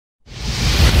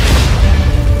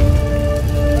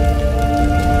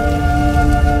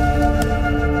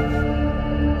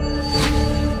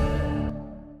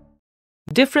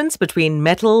Difference between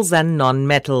metals and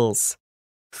non-metals.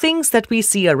 Things that we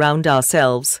see around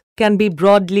ourselves can be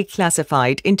broadly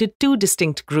classified into two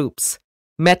distinct groups,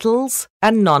 metals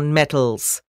and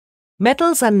non-metals.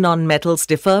 Metals and non-metals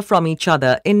differ from each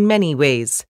other in many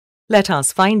ways. Let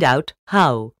us find out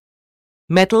how.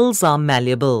 Metals are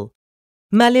malleable.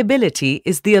 Malleability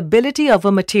is the ability of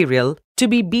a material to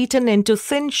be beaten into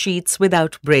thin sheets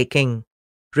without breaking.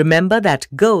 Remember that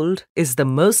gold is the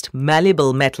most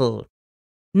malleable metal.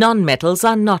 Non-metals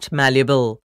are not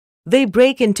malleable. They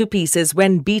break into pieces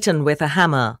when beaten with a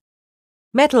hammer.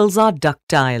 Metals are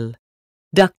ductile.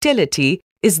 Ductility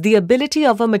is the ability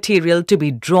of a material to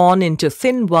be drawn into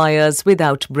thin wires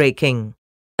without breaking.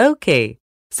 Okay,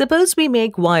 suppose we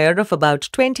make wire of about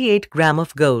 28 grams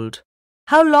of gold.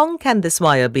 How long can this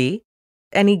wire be?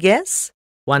 Any guess?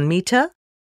 1 meter?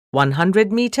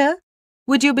 100 meter?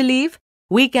 Would you believe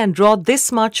we can draw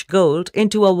this much gold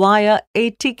into a wire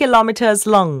 80 kilometers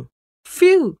long?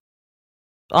 Phew!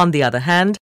 On the other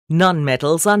hand,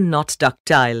 non-metals are not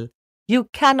ductile. You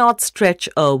cannot stretch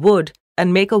a wood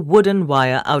and make a wooden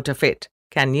wire out of it,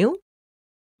 can you?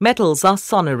 Metals are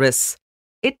sonorous.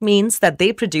 It means that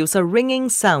they produce a ringing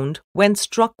sound when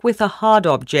struck with a hard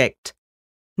object.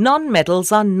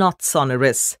 Non-metals are not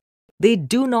sonorous. They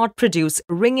do not produce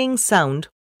ringing sound,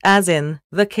 as in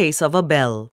the case of a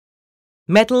bell.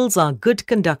 Metals are good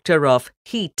conductor of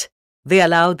heat. They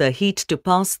allow the heat to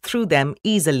pass through them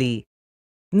easily.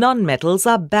 Non-metals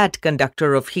are bad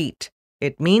conductor of heat.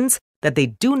 It means that they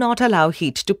do not allow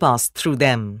heat to pass through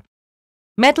them.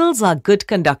 Metals are good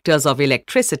conductors of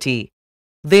electricity.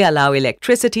 They allow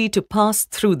electricity to pass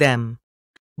through them.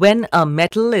 When a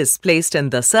metal is placed in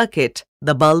the circuit,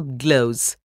 the bulb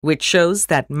glows, which shows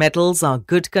that metals are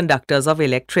good conductors of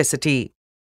electricity.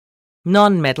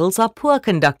 Non-metals are poor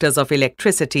conductors of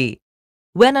electricity.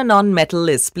 When a non-metal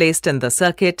is placed in the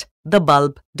circuit, the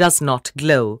bulb does not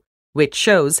glow, which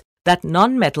shows that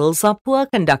non-metals are poor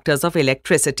conductors of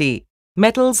electricity.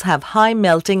 Metals have high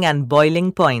melting and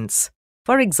boiling points.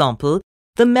 For example,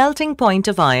 the melting point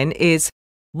of iron is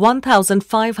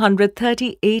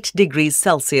 1538 degrees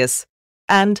Celsius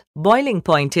and boiling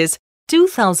point is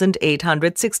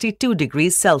 2862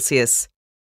 degrees Celsius.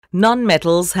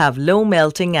 Non-metals have low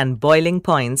melting and boiling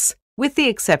points with the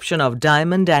exception of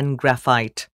diamond and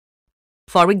graphite.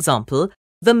 For example,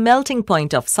 the melting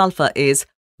point of sulfur is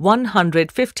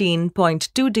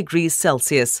 115.2 degrees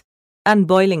Celsius and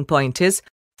boiling point is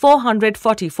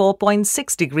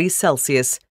 444.6 degrees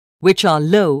Celsius, which are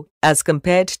low as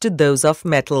compared to those of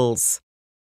metals.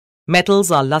 Metals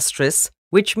are lustrous,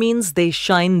 which means they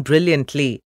shine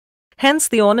brilliantly. Hence,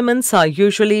 the ornaments are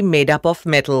usually made up of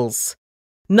metals.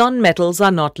 Non-metals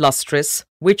are not lustrous,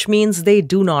 which means they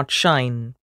do not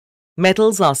shine.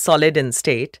 Metals are solid in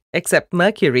state, except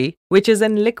mercury, which is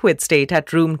in liquid state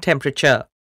at room temperature.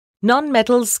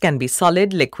 Non-metals can be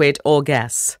solid, liquid, or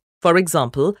gas. For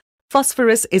example,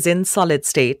 phosphorus is in solid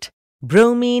state,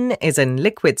 bromine is in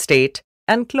liquid state,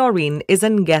 and chlorine is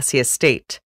in gaseous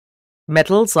state.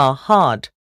 Metals are hard.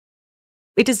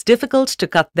 It is difficult to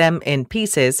cut them in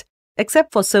pieces,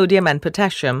 except for sodium and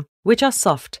potassium, which are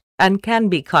soft and can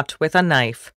be cut with a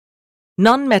knife.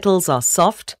 Non-metals are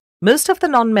soft. Most of the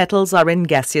non-metals are in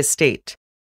gaseous state.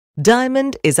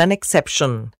 Diamond is an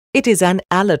exception. It is an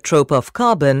allotrope of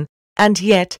carbon and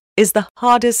yet is the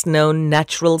hardest known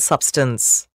natural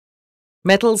substance.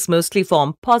 Metals mostly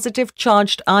form positive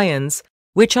charged ions,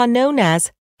 which are known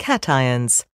as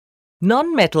cations.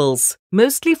 Non-metals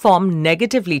mostly form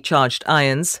negatively charged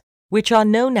ions, which are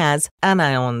known as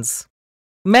anions.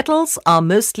 Metals are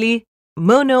mostly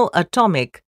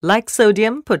monoatomic, like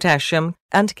sodium, potassium,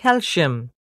 and calcium.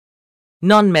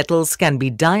 Non-metals can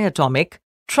be diatomic,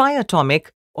 triatomic,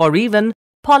 or even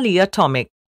polyatomic.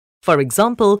 For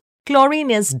example,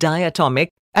 chlorine is diatomic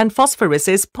and phosphorus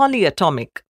is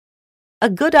polyatomic. A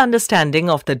good understanding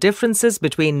of the differences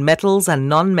between metals and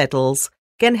non-metals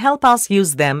can help us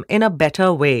use them in a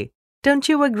better way. Don't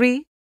you agree?